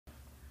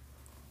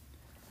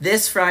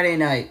This Friday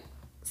night,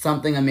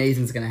 something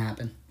amazing is going to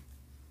happen.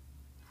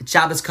 It's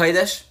Shabbos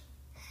Kodesh,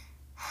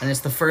 and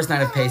it's the first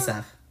night of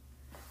Pesach.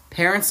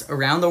 Parents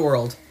around the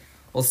world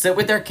will sit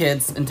with their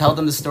kids and tell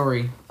them the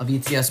story of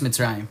Yetzias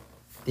Mitzrayim,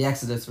 the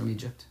Exodus from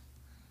Egypt.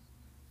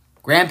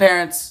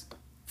 Grandparents,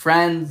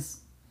 friends,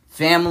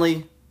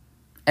 family,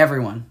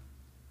 everyone.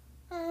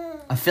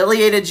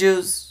 Affiliated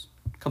Jews,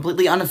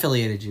 completely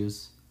unaffiliated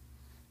Jews.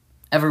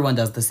 Everyone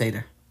does the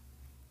Seder.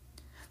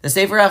 The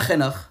Sefer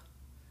HaChinuch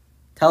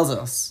tells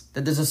us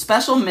that there's a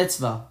special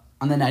mitzvah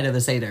on the night of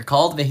the Seder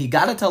called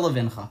Vehigata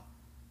Levincha.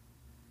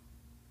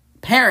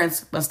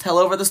 Parents must tell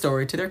over the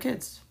story to their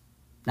kids.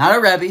 Not a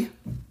Rebbe,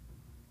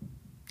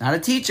 not a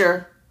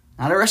teacher,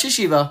 not a Rosh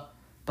Yeshiva,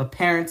 but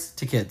parents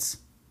to kids.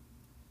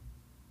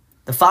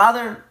 The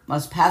father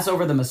must pass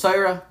over the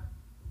Messiah.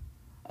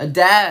 A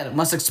dad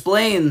must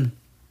explain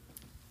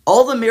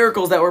all the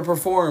miracles that were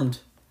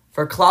performed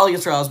for Klal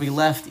Yisrael as we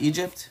left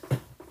Egypt.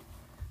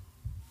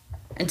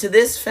 And to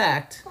this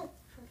fact,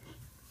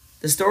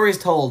 the story is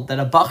told that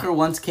a bacher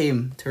once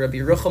came to Rabbi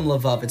Yerucham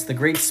Levav, it's the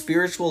great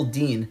spiritual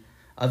dean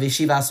of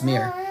Yeshivas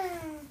Mir,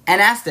 and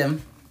asked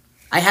him,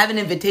 I have an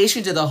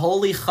invitation to the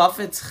holy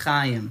Chafetz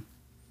Chaim,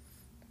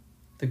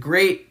 the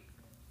great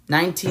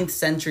 19th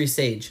century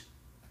sage,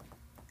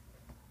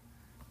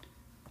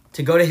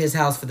 to go to his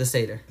house for the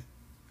Seder.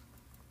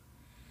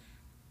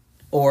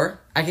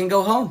 Or I can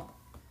go home.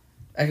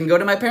 I can go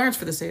to my parents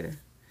for the Seder.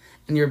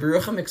 And Rabbi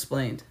Yerucham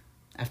explained,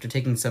 after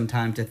taking some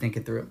time to think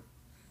it through,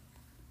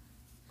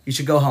 you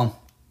should go home.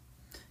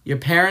 Your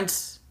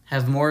parents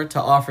have more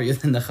to offer you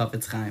than the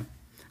Chafetz Chaim.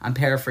 I'm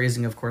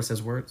paraphrasing, of course,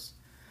 his words.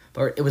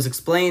 But it was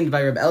explained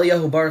by Reb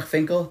Eliyahu Baruch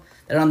Finkel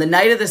that on the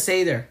night of the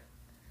Seder,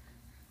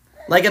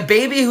 like a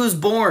baby who's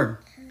born,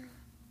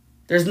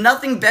 there's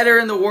nothing better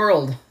in the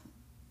world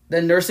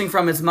than nursing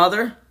from its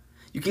mother.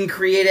 You can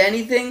create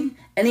anything,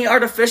 any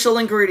artificial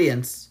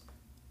ingredients,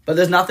 but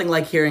there's nothing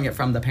like hearing it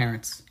from the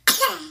parents.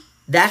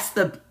 That's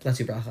the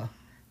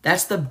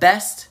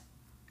best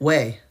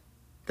way,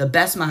 the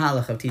best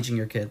mahalach of teaching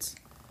your kids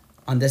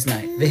on this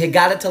night.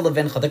 V'higata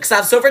levincha. The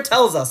Ksav Sofer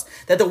tells us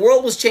that the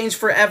world was changed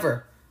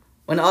forever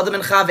when Adam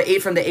and Chava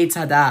ate from the Eitz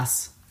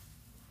Hadas.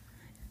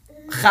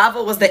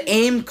 Chava was the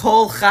Aim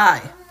Kol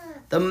Chai,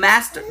 the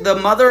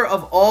mother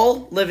of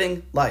all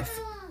living life.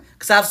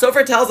 Ksav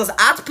Sofer tells us,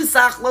 At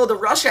Pesach Lo, the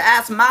Rosh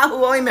asks, Mahu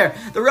Oimer.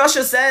 The Rosh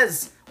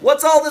says,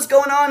 what's all this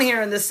going on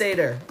here in this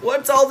Seder?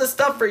 What's all this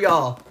stuff for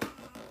y'all?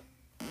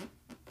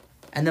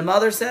 And the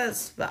mother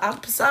says,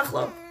 At Pesach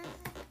Lo.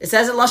 It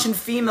says in Lashon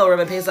female,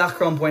 Rabbi Pesach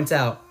Krom points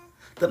out.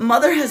 The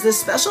mother has this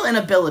special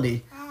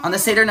inability on the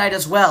Seder night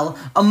as well,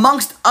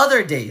 amongst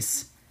other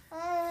days.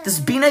 This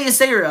Bina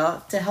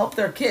Yisera to help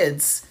their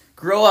kids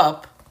grow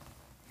up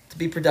to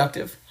be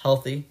productive,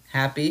 healthy,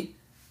 happy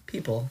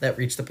people that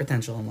reach the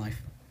potential in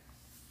life.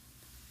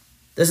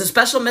 There's a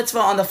special mitzvah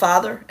on the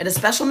father, and a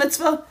special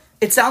mitzvah,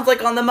 it sounds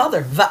like on the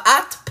mother.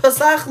 Va'at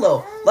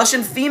pasachlo,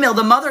 Lashon female,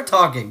 the mother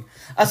talking.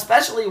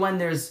 Especially when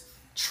there's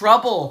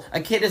trouble, a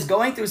kid is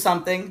going through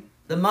something,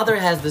 the mother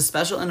has this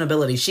special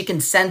inability. She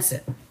can sense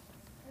it.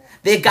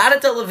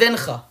 V'higata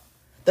levincha.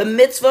 The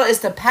mitzvah is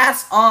to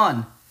pass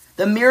on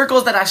the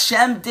miracles that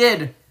Hashem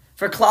did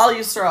for Klal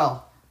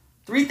Yisrael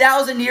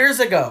 3,000 years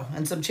ago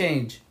and some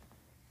change.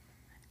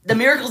 The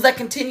miracles that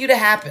continue to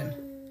happen.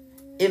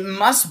 It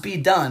must be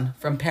done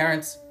from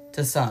parents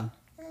to son,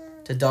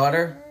 to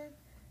daughter.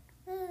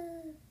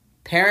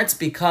 Parents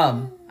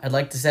become, I'd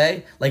like to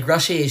say, like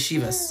Rosh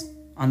Yeshivas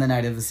on the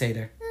night of the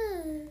Seder.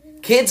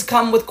 Kids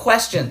come with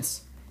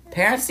questions.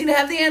 Parents need to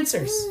have the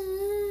answers.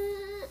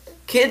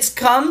 Kids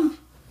come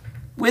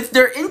with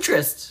their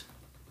interests,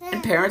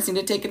 and parents need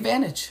to take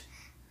advantage.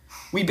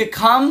 We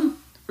become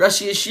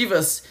Rosh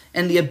Yeshivas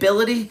and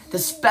the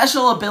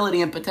special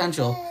ability and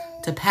potential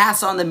to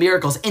pass on the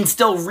miracles,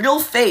 instill real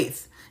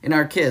faith in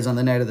our kids on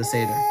the night of the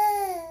Seder.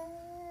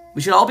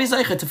 We should all be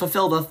zeicha to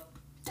fulfill the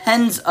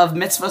tens of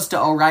mitzvahs to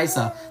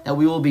Oraisa that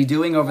we will be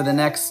doing over the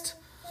next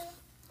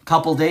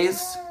couple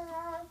days.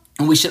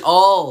 And we should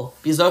all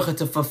be zeicha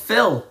to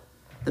fulfill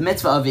the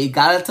mitzvah of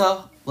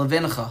V'higarata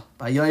levincha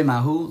b'yoyim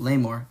hahu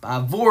lemor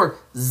ba'avur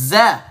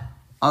zeh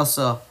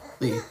asa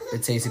li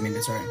b'tzeisi min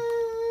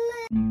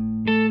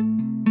Mitzrayim.